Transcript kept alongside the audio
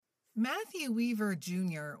Matthew Weaver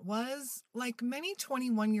Jr. was, like many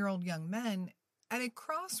 21-year-old young men, at a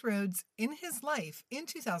crossroads in his life in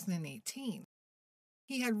 2018.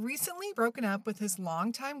 He had recently broken up with his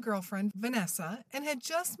longtime girlfriend, Vanessa, and had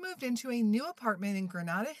just moved into a new apartment in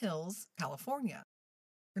Granada Hills, California.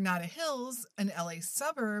 Granada Hills, an LA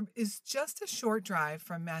suburb, is just a short drive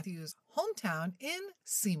from Matthew's hometown in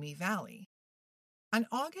Simi Valley. On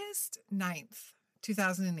August 9th,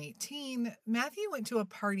 2018, Matthew went to a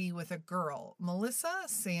party with a girl, Melissa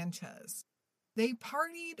Sanchez. They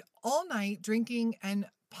partied all night drinking and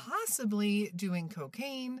possibly doing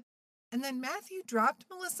cocaine, and then Matthew dropped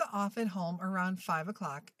Melissa off at home around 5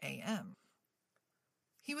 o'clock a.m.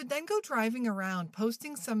 He would then go driving around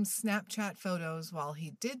posting some Snapchat photos while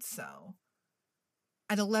he did so.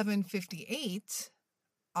 At 11:58,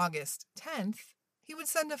 August 10th, he would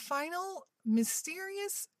send a final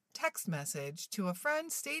mysterious text message to a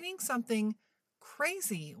friend stating something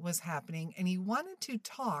crazy was happening and he wanted to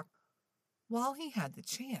talk while he had the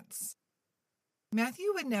chance.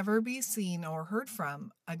 Matthew would never be seen or heard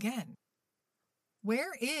from again.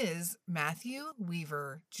 Where is Matthew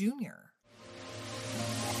Weaver Jr.?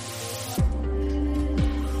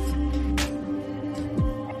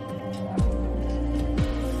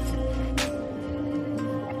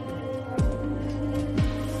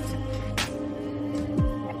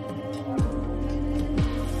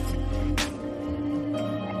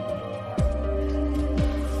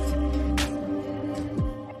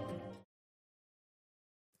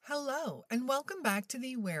 Hello, and welcome back to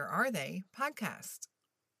the Where Are They podcast.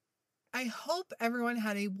 I hope everyone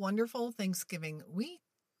had a wonderful Thanksgiving week.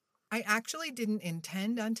 I actually didn't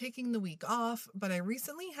intend on taking the week off, but I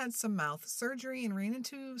recently had some mouth surgery and ran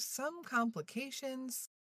into some complications.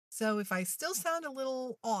 So if I still sound a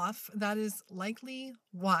little off, that is likely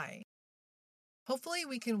why. Hopefully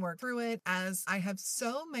we can work through it as I have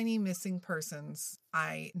so many missing persons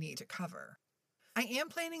I need to cover. I am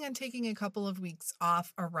planning on taking a couple of weeks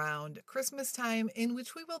off around Christmas time, in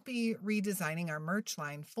which we will be redesigning our merch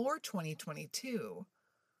line for 2022.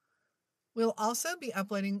 We'll also be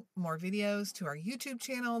uploading more videos to our YouTube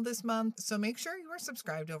channel this month, so make sure you are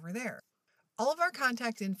subscribed over there. All of our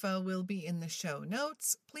contact info will be in the show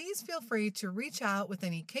notes. Please feel free to reach out with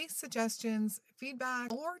any case suggestions,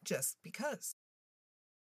 feedback, or just because.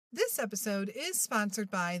 This episode is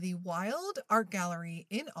sponsored by the Wild Art Gallery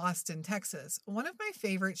in Austin, Texas, one of my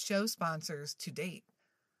favorite show sponsors to date.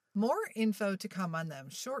 More info to come on them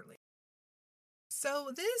shortly.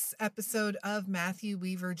 So this episode of Matthew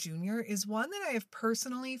Weaver Jr. is one that I have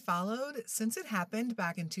personally followed since it happened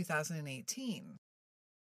back in 2018.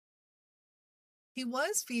 He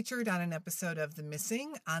was featured on an episode of The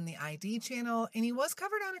Missing on the ID channel, and he was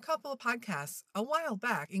covered on a couple of podcasts a while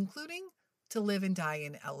back, including To Live and Die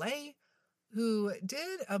in LA, who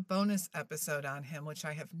did a bonus episode on him, which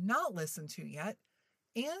I have not listened to yet,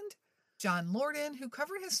 and John Lorden, who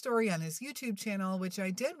covered his story on his YouTube channel, which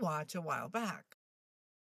I did watch a while back.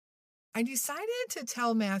 I decided to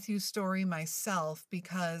tell Matthew's story myself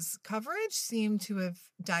because coverage seemed to have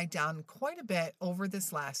died down quite a bit over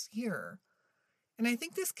this last year, and I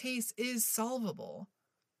think this case is solvable,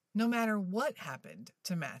 no matter what happened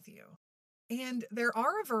to Matthew. And there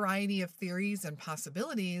are a variety of theories and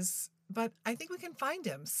possibilities, but I think we can find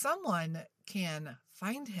him. Someone can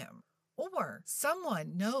find him, or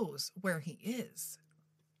someone knows where he is.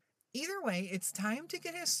 Either way, it's time to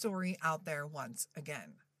get his story out there once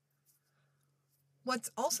again.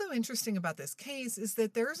 What's also interesting about this case is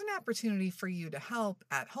that there's an opportunity for you to help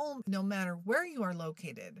at home no matter where you are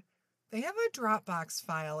located. They have a Dropbox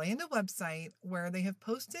file and a website where they have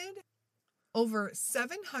posted over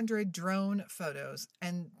 700 drone photos,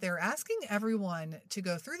 and they're asking everyone to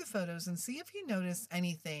go through the photos and see if you notice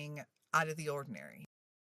anything out of the ordinary.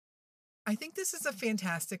 I think this is a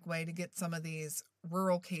fantastic way to get some of these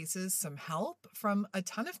rural cases some help from a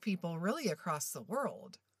ton of people really across the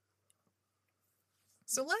world.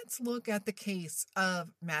 So let's look at the case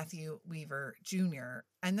of Matthew Weaver Jr.,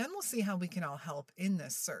 and then we'll see how we can all help in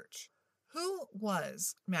this search. Who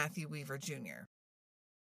was Matthew Weaver Jr.?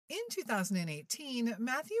 In 2018,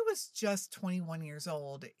 Matthew was just 21 years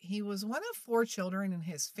old. He was one of 4 children in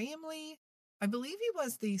his family. I believe he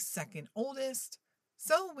was the second oldest.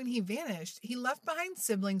 So when he vanished, he left behind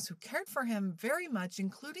siblings who cared for him very much,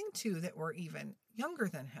 including 2 that were even younger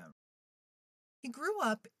than him. He grew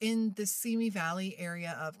up in the Simi Valley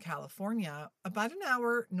area of California, about an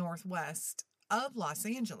hour northwest of Los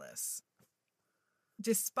Angeles.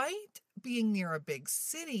 Despite being near a big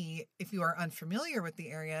city, if you are unfamiliar with the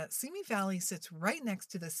area, Simi Valley sits right next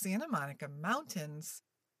to the Santa Monica Mountains,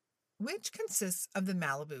 which consists of the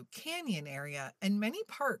Malibu Canyon area and many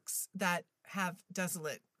parks that have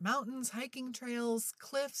desolate mountains, hiking trails,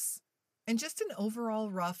 cliffs, and just an overall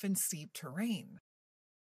rough and steep terrain.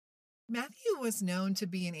 Matthew was known to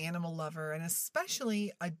be an animal lover and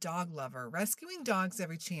especially a dog lover, rescuing dogs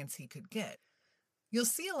every chance he could get. You'll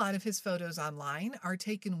see a lot of his photos online are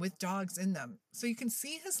taken with dogs in them, so you can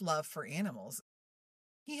see his love for animals.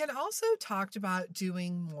 He had also talked about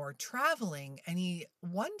doing more traveling, and he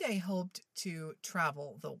one day hoped to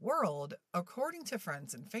travel the world, according to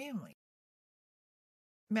friends and family.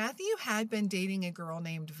 Matthew had been dating a girl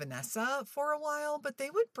named Vanessa for a while, but they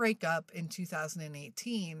would break up in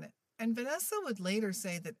 2018, and Vanessa would later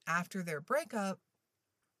say that after their breakup,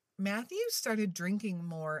 Matthew started drinking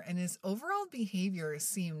more and his overall behavior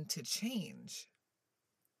seemed to change.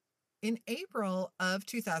 In April of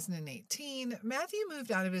 2018, Matthew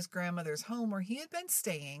moved out of his grandmother's home where he had been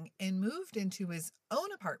staying and moved into his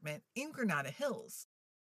own apartment in Granada Hills.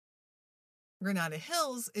 Granada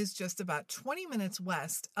Hills is just about 20 minutes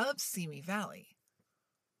west of Simi Valley.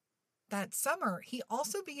 That summer, he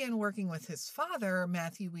also began working with his father,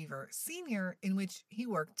 Matthew Weaver Sr., in which he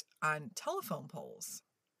worked on telephone poles.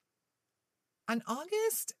 On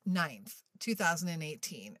August 9th,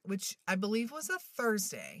 2018, which I believe was a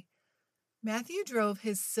Thursday, Matthew drove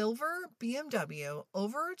his silver BMW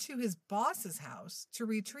over to his boss's house to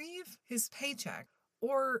retrieve his paycheck,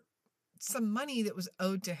 or some money that was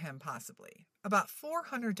owed to him possibly, about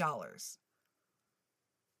 $400.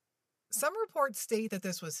 Some reports state that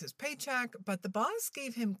this was his paycheck, but the boss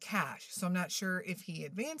gave him cash, so I'm not sure if he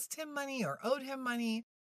advanced him money or owed him money,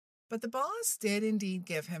 but the boss did indeed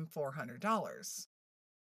give him $400.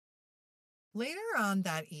 Later on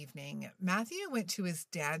that evening, Matthew went to his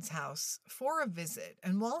dad's house for a visit,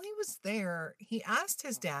 and while he was there, he asked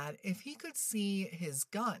his dad if he could see his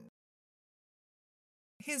gun.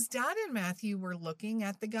 His dad and Matthew were looking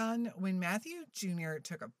at the gun when Matthew Jr.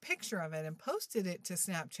 took a picture of it and posted it to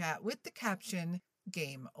Snapchat with the caption,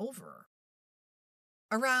 "Game over."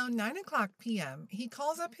 Around 9 p.m., he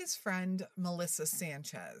calls up his friend Melissa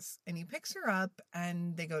Sanchez, and he picks her up,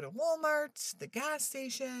 and they go to Walmart, the gas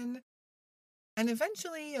station, and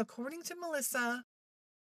eventually, according to Melissa,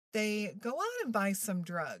 they go out and buy some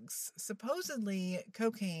drugs, supposedly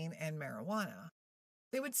cocaine and marijuana.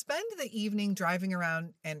 They would spend the evening driving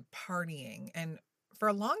around and partying, and for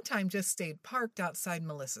a long time just stayed parked outside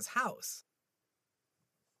Melissa's house.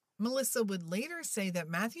 Melissa would later say that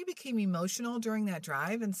Matthew became emotional during that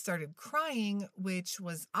drive and started crying, which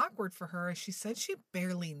was awkward for her as she said she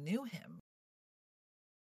barely knew him.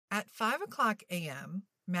 At 5 a.m.,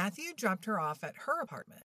 Matthew dropped her off at her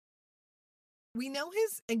apartment. We know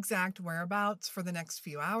his exact whereabouts for the next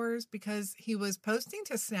few hours because he was posting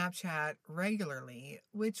to Snapchat regularly,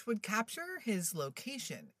 which would capture his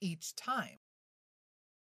location each time.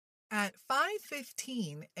 At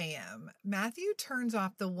 5:15 a.m., Matthew turns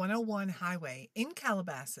off the 101 highway in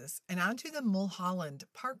Calabasas and onto the Mulholland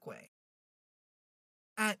Parkway.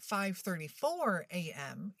 At 5:34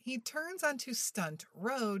 a.m., he turns onto Stunt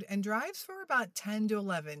Road and drives for about 10 to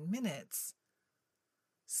 11 minutes.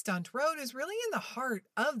 Stunt Road is really in the heart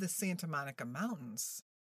of the Santa Monica Mountains.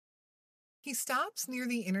 He stops near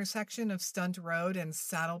the intersection of Stunt Road and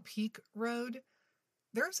Saddle Peak Road.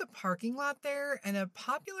 There's a parking lot there and a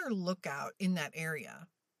popular lookout in that area.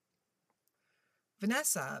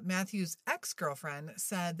 Vanessa, Matthew's ex-girlfriend,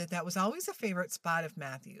 said that that was always a favorite spot of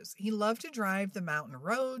Matthew's. He loved to drive the mountain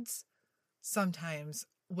roads, sometimes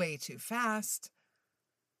way too fast,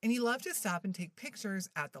 and he loved to stop and take pictures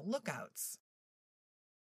at the lookouts.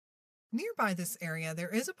 Nearby this area,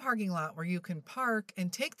 there is a parking lot where you can park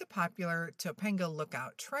and take the popular Topanga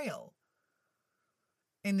Lookout Trail.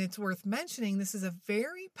 And it's worth mentioning this is a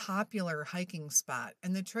very popular hiking spot,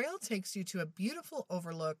 and the trail takes you to a beautiful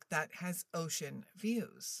overlook that has ocean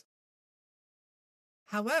views.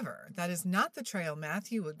 However, that is not the trail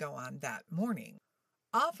Matthew would go on that morning.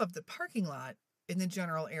 Off of the parking lot, in the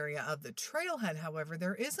general area of the trailhead, however,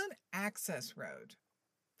 there is an access road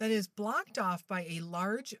that is blocked off by a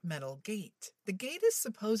large metal gate. The gate is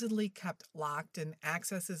supposedly kept locked and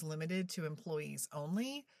access is limited to employees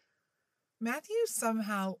only. Matthew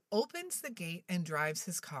somehow opens the gate and drives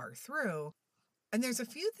his car through, and there's a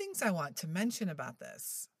few things I want to mention about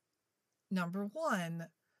this. Number one,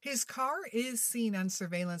 his car is seen on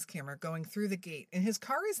surveillance camera going through the gate, and his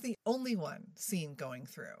car is the only one seen going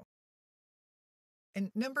through. And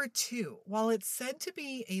number two, while it's said to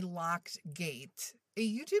be a locked gate, a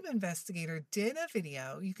YouTube investigator did a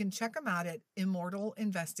video, you can check him out at Immortal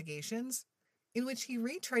Investigations, in which he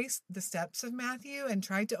retraced the steps of Matthew and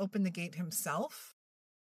tried to open the gate himself.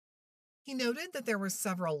 He noted that there were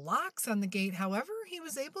several locks on the gate, however, he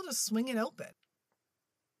was able to swing it open.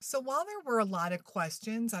 So while there were a lot of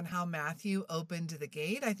questions on how Matthew opened the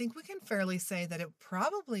gate, I think we can fairly say that it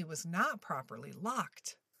probably was not properly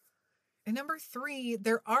locked. And number 3,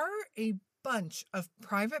 there are a bunch of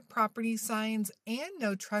private property signs and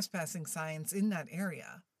no trespassing signs in that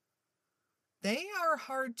area. They are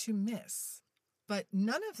hard to miss, but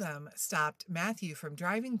none of them stopped Matthew from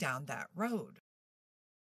driving down that road.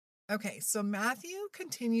 Okay, so Matthew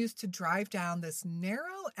continues to drive down this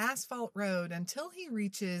narrow asphalt road until he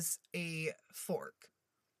reaches a fork.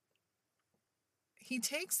 He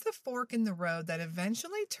takes the fork in the road that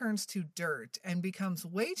eventually turns to dirt and becomes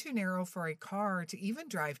way too narrow for a car to even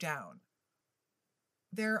drive down.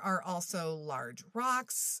 There are also large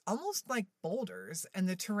rocks, almost like boulders, and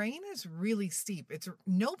the terrain is really steep. It's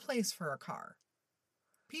no place for a car.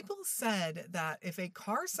 People said that if a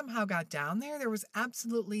car somehow got down there, there was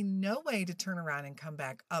absolutely no way to turn around and come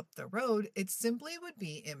back up the road. It simply would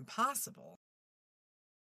be impossible.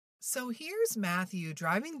 So here's Matthew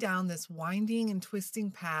driving down this winding and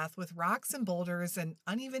twisting path with rocks and boulders and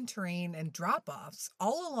uneven terrain and drop-offs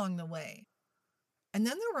all along the way. And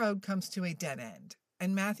then the road comes to a dead end,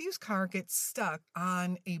 and Matthew's car gets stuck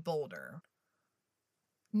on a boulder.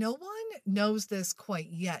 No one knows this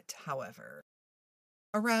quite yet, however.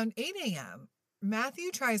 Around 8 a.m.,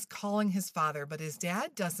 Matthew tries calling his father, but his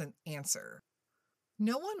dad doesn't answer.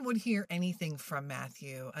 No one would hear anything from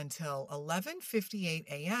Matthew until 11:58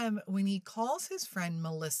 a.m. when he calls his friend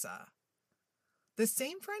Melissa, the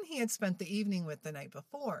same friend he had spent the evening with the night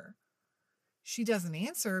before. She doesn't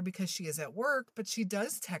answer because she is at work, but she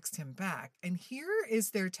does text him back, and here is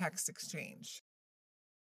their text exchange.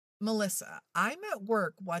 Melissa, I'm at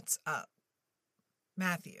work, what's up?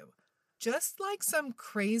 Matthew, just like some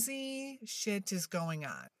crazy shit is going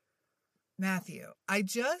on. Matthew,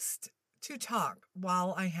 to talk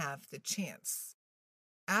while I have the chance.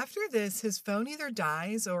 After this, his phone either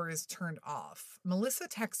dies or is turned off. Melissa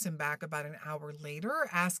texts him back about an hour later,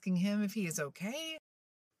 asking him if he is okay,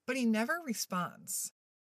 but he never responds.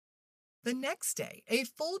 The next day, a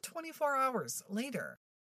full 24 hours later,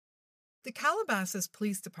 the Calabasas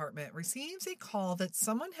Police Department receives a call that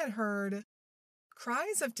someone had heard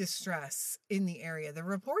cries of distress in the area. The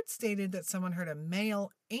report stated that someone heard a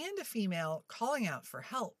male and a female calling out for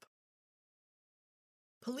help.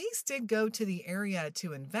 Police did go to the area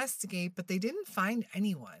to investigate, but they didn't find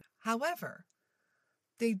anyone. However,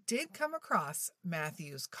 they did come across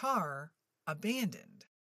Matthew's car abandoned.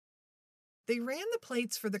 They ran the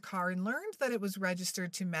plates for the car and learned that it was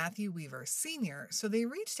registered to Matthew Weaver Sr., so they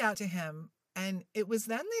reached out to him, and it was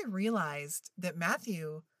then they realized that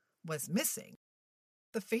Matthew was missing.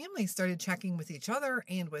 The family started checking with each other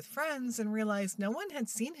and with friends and realized no one had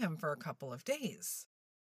seen him for a couple of days.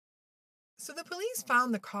 So the police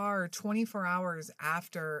found the car 24 hours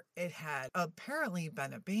after it had apparently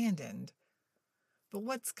been abandoned. But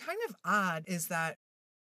what's kind of odd is that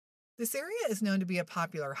this area is known to be a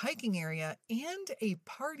popular hiking area and a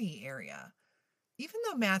party area. Even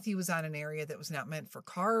though Matthew was on an area that was not meant for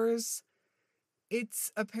cars,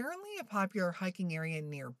 it's apparently a popular hiking area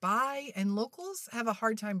nearby, and locals have a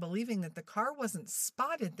hard time believing that the car wasn't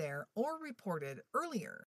spotted there or reported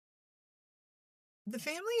earlier. The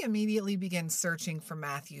family immediately began searching for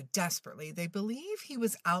Matthew desperately. They believe he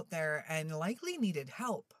was out there and likely needed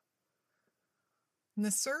help. And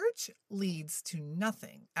the search leads to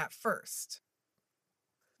nothing at first.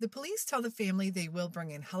 The police tell the family they will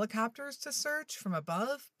bring in helicopters to search from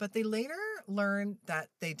above, but they later learn that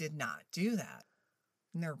they did not do that.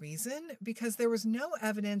 And their reason? Because there was no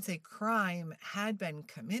evidence a crime had been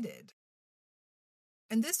committed.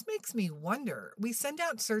 And this makes me wonder, we send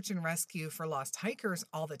out search and rescue for lost hikers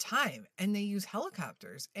all the time, and they use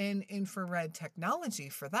helicopters and infrared technology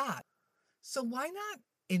for that. So why not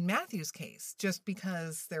in Matthew's case, just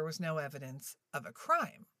because there was no evidence of a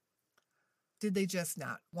crime? Did they just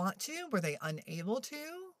not want to? Were they unable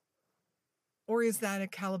to? Or is that a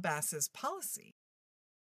Calabasas policy?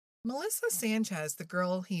 Melissa Sanchez, the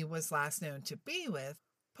girl he was last known to be with,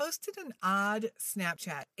 posted an odd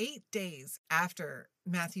Snapchat 8 days after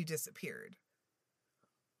Matthew disappeared.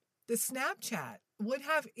 The Snapchat would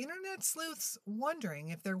have internet sleuths wondering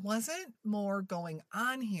if there wasn't more going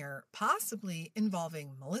on here, possibly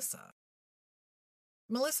involving Melissa.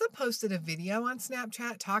 Melissa posted a video on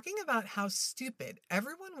Snapchat talking about how stupid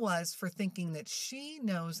everyone was for thinking that she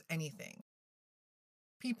knows anything.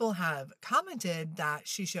 People have commented that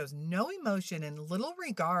she shows no emotion and little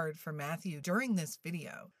regard for Matthew during this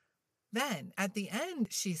video. Then, at the end,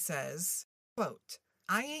 she says, quote,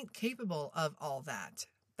 "I ain't capable of all that.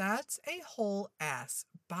 That's a whole ass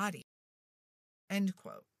body." End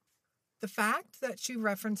quote. The fact that she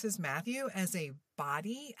references Matthew as a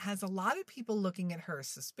body has a lot of people looking at her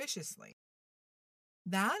suspiciously.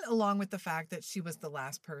 That, along with the fact that she was the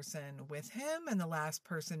last person with him and the last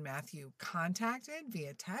person Matthew contacted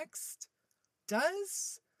via text,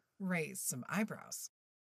 does raise some eyebrows.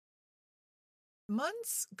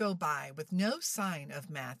 Months go by with no sign of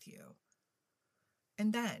Matthew.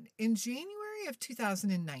 And then, in January of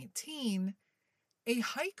 2019, a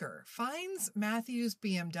hiker finds Matthew's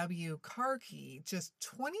BMW car key just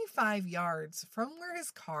 25 yards from where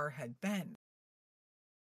his car had been.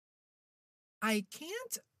 I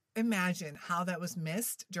can't imagine how that was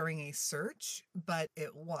missed during a search, but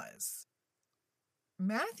it was.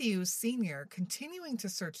 Matthew Sr., continuing to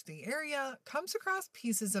search the area, comes across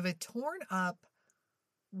pieces of a torn up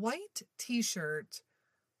white t-shirt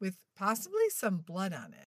with possibly some blood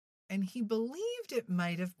on it, and he believed it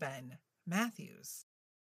might have been Matthew's.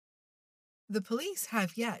 The police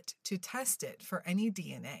have yet to test it for any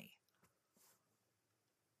DNA.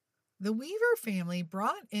 The Weaver family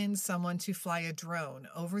brought in someone to fly a drone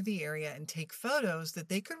over the area and take photos that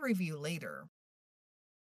they could review later.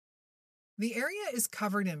 The area is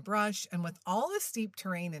covered in brush, and with all the steep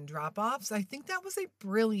terrain and drop-offs, I think that was a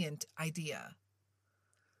brilliant idea.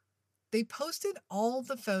 They posted all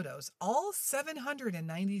the photos, all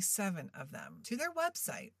 797 of them, to their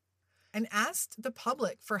website and asked the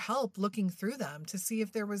public for help looking through them to see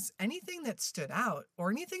if there was anything that stood out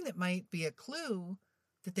or anything that might be a clue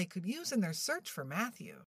that they could use in their search for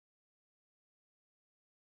Matthew.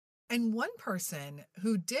 And one person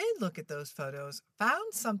who did look at those photos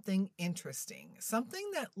found something interesting,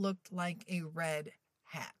 something that looked like a red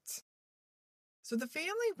hat. So the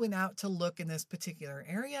family went out to look in this particular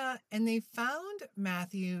area, and they found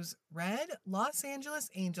Matthew's red Los Angeles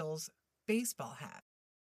Angels baseball hat.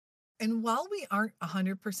 And while we aren't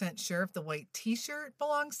 100% sure if the white t-shirt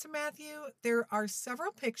belongs to Matthew, there are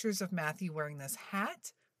several pictures of Matthew wearing this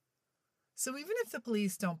hat. So even if the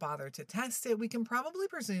police don't bother to test it, we can probably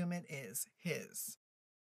presume it is his.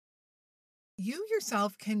 You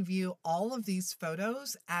yourself can view all of these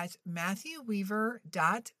photos at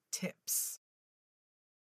matthewweaver.tips.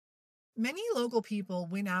 Many local people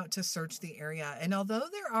went out to search the area, and although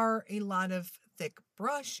there are a lot of thick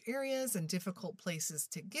brush areas and difficult places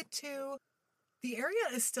to get to, the area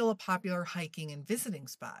is still a popular hiking and visiting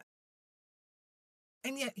spot.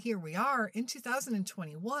 And yet here we are in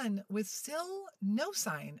 2021 with still no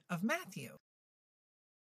sign of Matthew.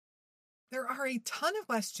 There are a ton of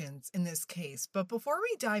questions in this case, but before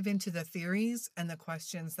we dive into the theories and the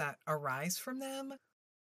questions that arise from them,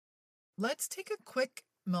 let's take a quick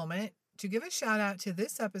moment to give a shout out to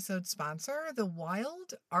this episode's sponsor, the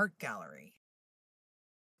Wild Art Gallery.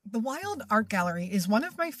 The Wild Art Gallery is one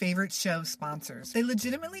of my favorite show sponsors. They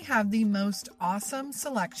legitimately have the most awesome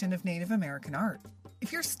selection of Native American art.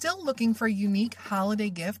 If you're still looking for a unique holiday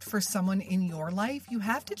gift for someone in your life, you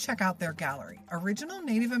have to check out their gallery. Original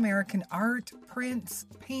Native American art, prints,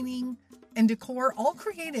 painting, and decor, all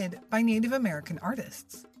created by Native American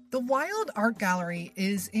artists. The Wild Art Gallery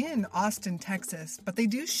is in Austin, Texas, but they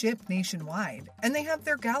do ship nationwide, and they have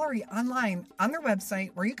their gallery online on their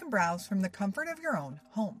website where you can browse from the comfort of your own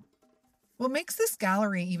home. What makes this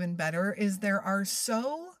gallery even better is there are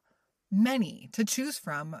so many to choose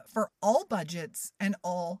from for all budgets and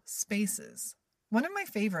all spaces. One of my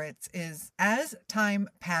favorites is As Time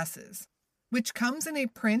Passes, which comes in a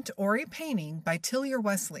print or a painting by Tillier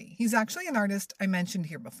Wesley. He's actually an artist I mentioned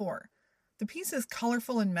here before. The piece is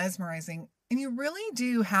colorful and mesmerizing, and you really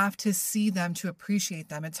do have to see them to appreciate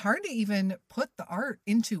them. It's hard to even put the art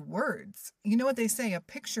into words. You know what they say, a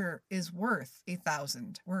picture is worth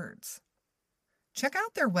 1,000 words. Check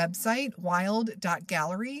out their website,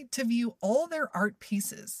 wild.gallery, to view all their art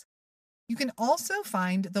pieces. You can also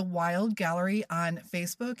find the Wild Gallery on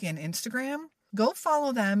Facebook and Instagram. Go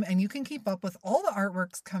follow them, and you can keep up with all the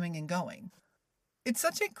artworks coming and going. It's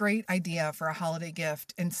such a great idea for a holiday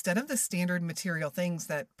gift instead of the standard material things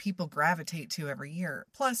that people gravitate to every year.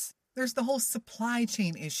 Plus, there's the whole supply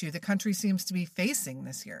chain issue the country seems to be facing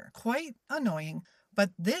this year. Quite annoying,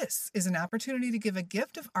 but this is an opportunity to give a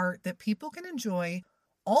gift of art that people can enjoy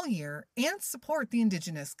all year and support the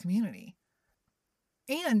Indigenous community.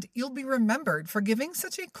 And you'll be remembered for giving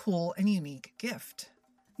such a cool and unique gift.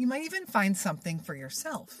 You might even find something for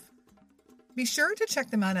yourself. Be sure to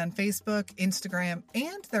check them out on Facebook, Instagram,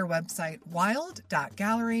 and their website,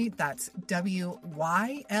 wild.gallery. That's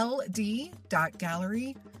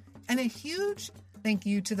WYLD.gallery. And a huge thank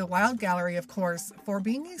you to the Wild Gallery, of course, for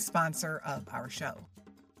being a sponsor of our show.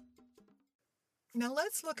 Now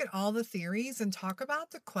let's look at all the theories and talk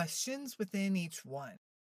about the questions within each one.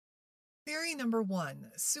 Theory number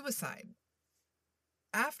 1, suicide.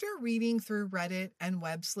 After reading through Reddit and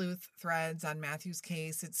web sleuth threads on Matthew's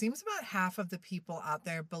case, it seems about half of the people out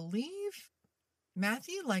there believe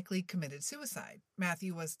Matthew likely committed suicide.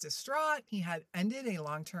 Matthew was distraught. He had ended a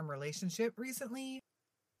long-term relationship recently.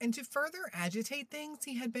 And to further agitate things,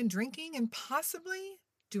 he had been drinking and possibly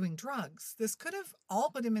doing drugs. This could have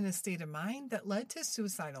all put him in a state of mind that led to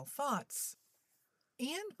suicidal thoughts.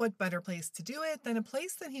 And what better place to do it than a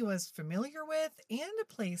place that he was familiar with and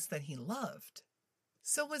a place that he loved?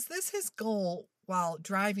 So was this his goal while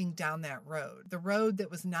driving down that road, the road that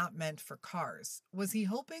was not meant for cars? Was he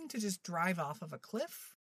hoping to just drive off of a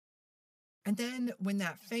cliff? And then when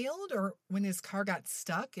that failed, or when his car got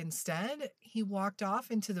stuck instead, he walked off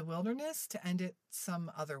into the wilderness to end it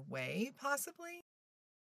some other way, possibly?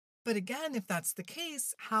 But again, if that's the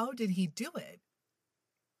case, how did he do it?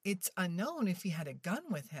 It's unknown if he had a gun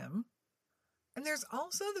with him. And there's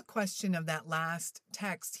also the question of that last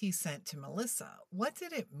text he sent to Melissa. What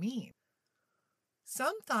did it mean?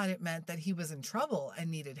 Some thought it meant that he was in trouble and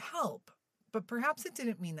needed help, but perhaps it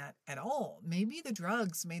didn't mean that at all. Maybe the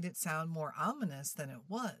drugs made it sound more ominous than it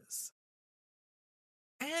was.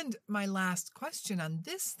 And my last question on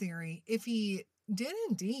this theory, if he did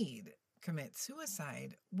indeed commit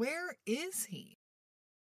suicide, where is he?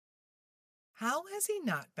 How has he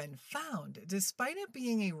not been found? Despite it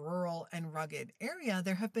being a rural and rugged area,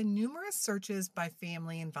 there have been numerous searches by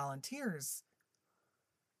family and volunteers.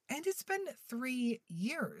 And it's been 3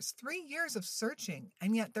 years of searching,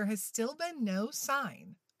 and yet there has still been no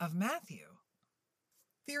sign of Matthew.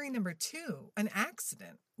 Theory number 2, an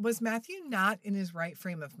accident. Was Matthew not in his right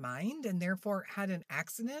frame of mind and therefore had an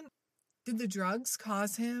accident? Did the drugs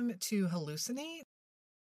cause him to hallucinate?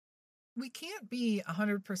 We can't be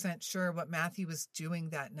 100% sure what Matthew was doing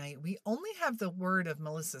that night. We only have the word of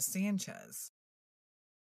Melissa Sanchez.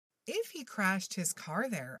 If he crashed his car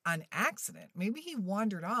there on accident, maybe he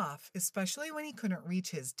wandered off, especially when he couldn't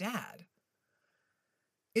reach his dad.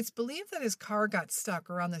 It's believed that his car got stuck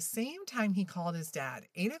around the same time he called his dad,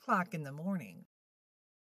 8 o'clock in the morning.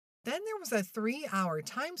 Then there was a 3-hour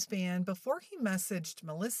time span before he messaged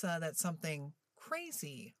Melissa that something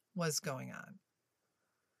crazy was going on.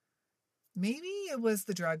 Maybe it was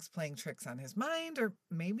the drugs playing tricks on his mind, or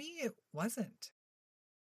maybe it wasn't.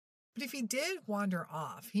 But if he did wander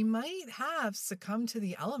off, he might have succumbed to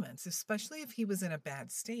the elements, especially if he was in a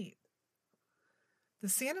bad state. The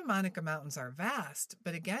Santa Monica Mountains are vast,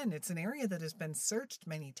 but again, it's an area that has been searched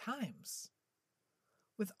many times.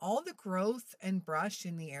 With all the growth and brush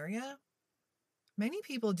in the area, many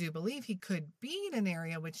people do believe he could be in an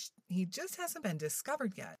area which he just hasn't been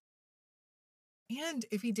discovered yet. And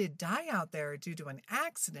if he did die out there due to an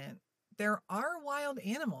accident, there are wild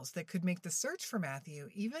animals that could make the search for Matthew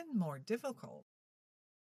even more difficult.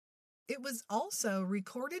 It was also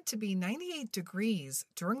recorded to be 98 degrees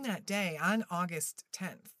during that day on August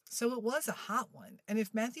 10th, so it was a hot one. And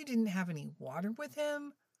if Matthew didn't have any water with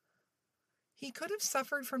him, he could have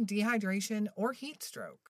suffered from dehydration or heat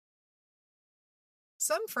stroke.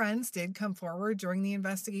 Some friends did come forward during the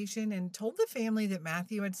investigation and told the family that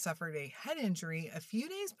Matthew had suffered a head injury a few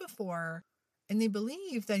days before, and they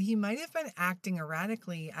believed that he might have been acting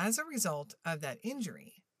erratically as a result of that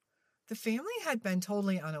injury. The family had been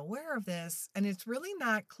totally unaware of this, and it's really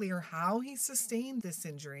not clear how he sustained this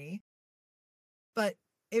injury. But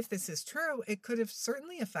if this is true, it could have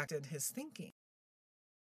certainly affected his thinking.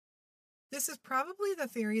 This is probably the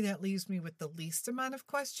theory that leaves me with the least amount of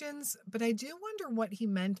questions, but I do wonder what he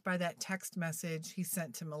meant by that text message he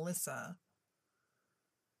sent to Melissa.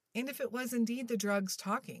 And if it was indeed the drugs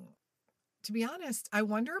talking. To be honest, I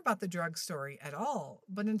wonder about the drug story at all,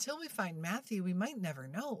 but until we find Matthew, we might never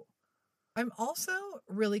know. I'm also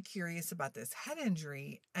really curious about this head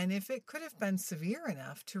injury and if it could have been severe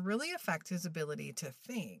enough to really affect his ability to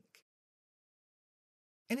think.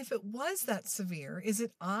 And if it was that severe, is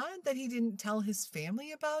it odd that he didn't tell his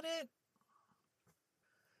family about it?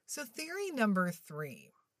 So theory number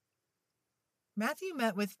 3. Matthew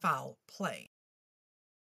met with foul play.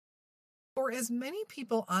 For as many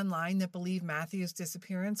people online that believe Matthew's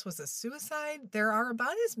disappearance was a suicide, there are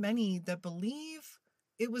about as many that believe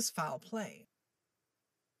it was foul play.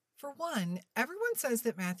 For one, everyone says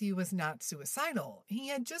that Matthew was not suicidal. He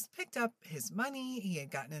had just picked up his money, he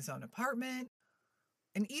had gotten his own apartment,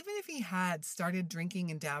 and even if he had started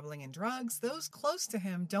drinking and dabbling in drugs, those close to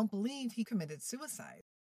him don't believe he committed suicide.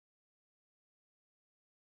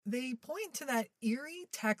 They point to that eerie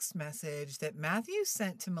text message that Matthew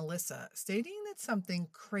sent to Melissa stating that something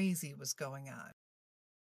crazy was going on.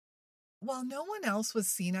 While no one else was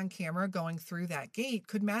seen on camera going through that gate,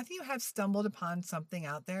 could Matthew have stumbled upon something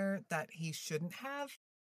out there that he shouldn't have?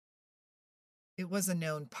 It was a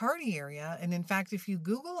known party area, and in fact, if you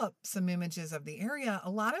Google up some images of the area,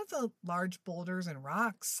 a lot of the large boulders and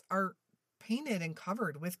rocks are painted and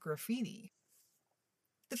covered with graffiti.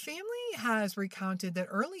 The family has recounted that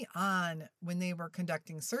early on, when they were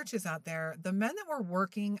conducting searches out there, the men that were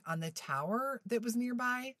working on the tower that was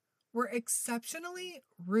nearby were exceptionally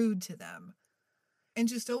rude to them and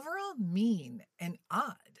just overall mean and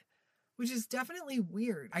odd, which is definitely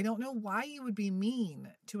weird. I don't know why you would be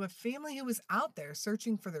mean to a family who was out there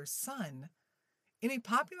searching for their son in a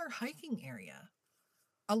popular hiking area.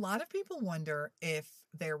 A lot of people wonder if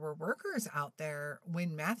there were workers out there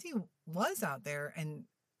when Matthew was out there and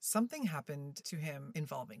something happened to him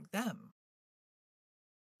involving them.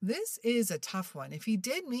 This is a tough one. If he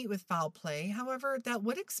did meet with foul play, however, that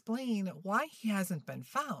would explain why he hasn't been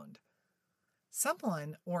found.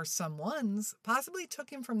 Someone or someones possibly took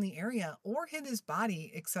him from the area or hid his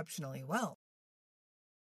body exceptionally well.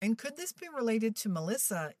 And could this be related to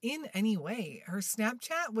Melissa in any way? Her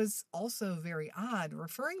Snapchat was also very odd,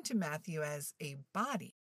 referring to Matthew as a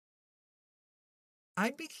body.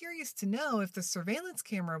 I'd be curious to know if the surveillance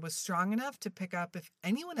camera was strong enough to pick up if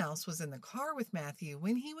anyone else was in the car with Matthew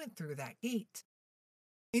when he went through that gate.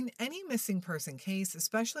 In any missing person case,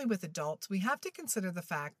 especially with adults, we have to consider the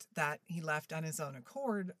fact that he left on his own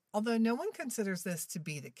accord, although no one considers this to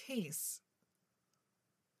be the case.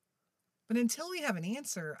 But until we have an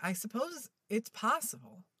answer, I suppose it's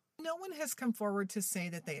possible. No one has come forward to say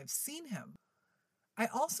that they have seen him. I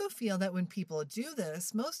also feel that when people do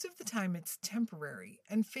this, most of the time it's temporary,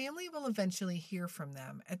 and family will eventually hear from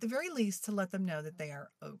them, at the very least to let them know that they are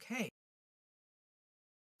okay.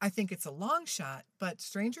 I think it's a long shot, but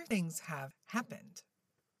stranger things have happened.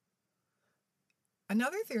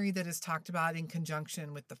 Another theory that is talked about in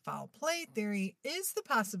conjunction with the foul play theory is the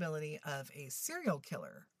possibility of a serial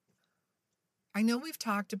killer. I know we've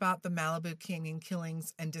talked about the Malibu Canyon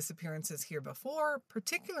killings and disappearances here before,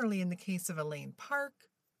 particularly in the case of Elaine Park,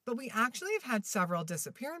 but we actually have had several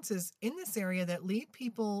disappearances in this area that lead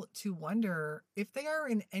people to wonder if they are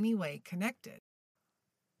in any way connected.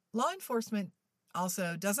 Law enforcement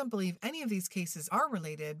also doesn't believe any of these cases are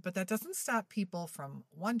related, but that doesn't stop people from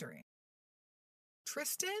wondering.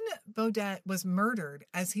 Tristan Beaudet was murdered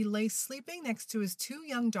as he lay sleeping next to his two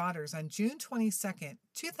young daughters on June 22,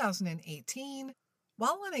 2018,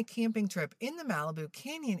 while on a camping trip in the Malibu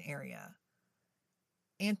Canyon area.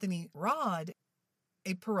 Anthony Rod,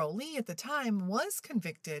 a parolee at the time, was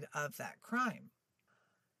convicted of that crime.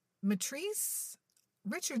 Matrice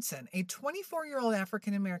Richardson, a 24-year-old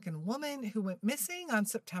African-American woman who went missing on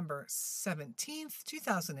September 17,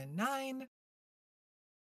 2009,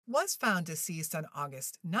 was found deceased on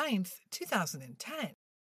August 9, 2010.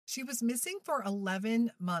 She was missing for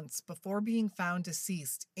 11 months before being found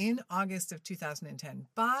deceased in August of 2010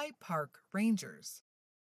 by park rangers.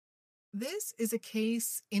 This is a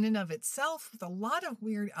case in and of itself with a lot of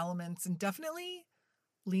weird elements and definitely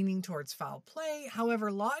leaning towards foul play.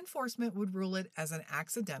 However, law enforcement would rule it as an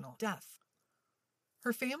accidental death.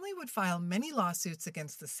 Her family would file many lawsuits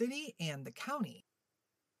against the city and the county.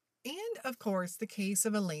 And, of course, the case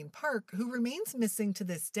of Elaine Park, who remains missing to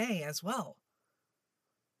this day as well.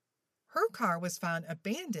 Her car was found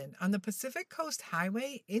abandoned on the Pacific Coast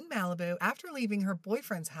Highway in Malibu after leaving her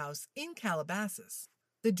boyfriend's house in Calabasas.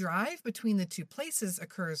 The drive between the two places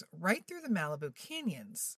occurs right through the Malibu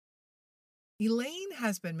canyons. Elaine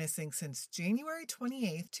has been missing since January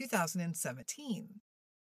 28, 2017.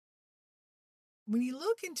 When you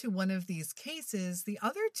look into one of these cases, the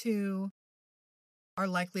other two are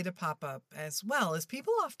likely to pop up as well, as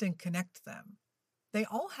people often connect them. They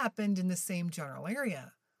all happened in the same general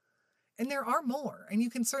area. And there are more, and you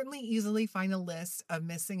can certainly easily find a list of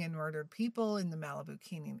missing and murdered people in the Malibu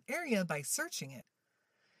Canyon area by searching it.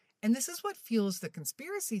 And this is what fuels the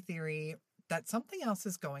conspiracy theory that something else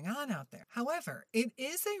is going on out there. However, it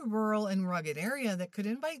is a rural and rugged area that could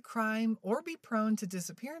invite crime or be prone to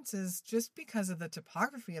disappearances just because of the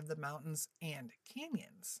topography of the mountains and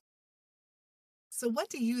canyons. So what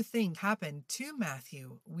do you think happened to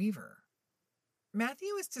Matthew Weaver? Matthew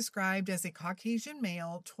is described as a Caucasian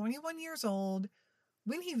male, 21 years old,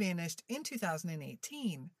 when he vanished in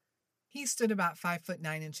 2018. He stood about 5 foot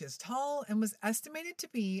 9 inches tall and was estimated to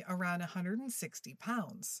be around 160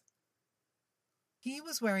 pounds. He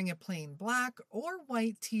was wearing a plain black or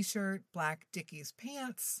white t-shirt, black Dickies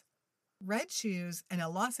pants, red shoes, and a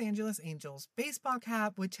Los Angeles Angels baseball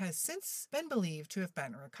cap, which has since been believed to have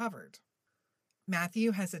been recovered.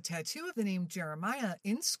 Matthew has a tattoo of the name Jeremiah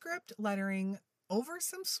in script lettering over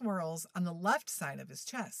some swirls on the left side of his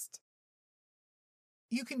chest.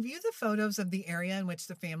 You can view the photos of the area in which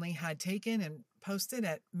the family had taken and posted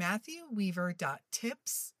at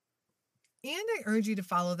matthewweaver.tips. And I urge you to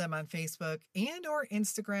follow them on Facebook and or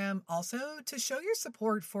Instagram also to show your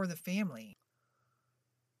support for the family.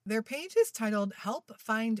 Their page is titled Help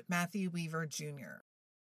Find Matthew Weaver Jr.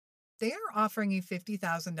 They are offering a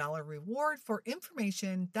 $50,000 reward for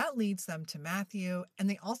information that leads them to Matthew, and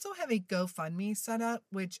they also have a GoFundMe set up,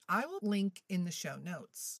 which I will link in the show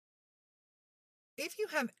notes. If you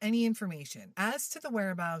have any information as to the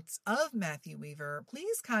whereabouts of Matthew Weaver,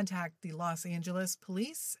 please contact the Los Angeles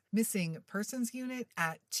Police Missing Persons Unit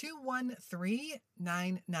at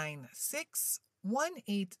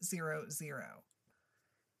 213-996-1800.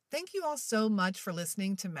 Thank you all so much for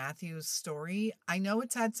listening to Matthew's story. I know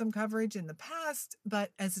it's had some coverage in the past,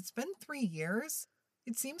 but as it's been 3 years,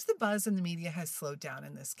 it seems the buzz in the media has slowed down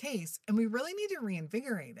in this case, and we really need to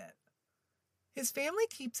reinvigorate it. His family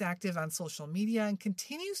keeps active on social media and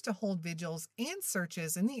continues to hold vigils and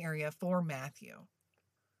searches in the area for Matthew.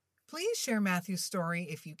 Please share Matthew's story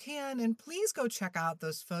if you can, and please go check out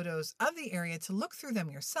those photos of the area to look through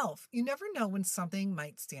them yourself. You never know when something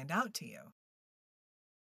might stand out to you.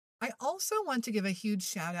 I also want to give a huge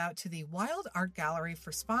shout out to the Wild Art Gallery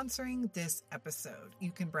for sponsoring this episode.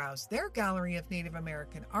 You can browse their gallery of Native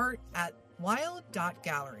American art at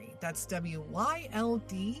wild.gallery. That's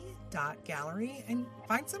WYLD.gallery, and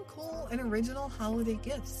find some cool and original holiday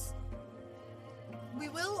gifts. We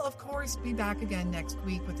will, of course, be back again next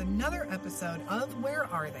week with another episode of Where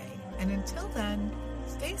Are They? And until then,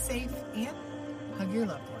 stay safe and hug your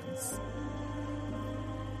loved ones.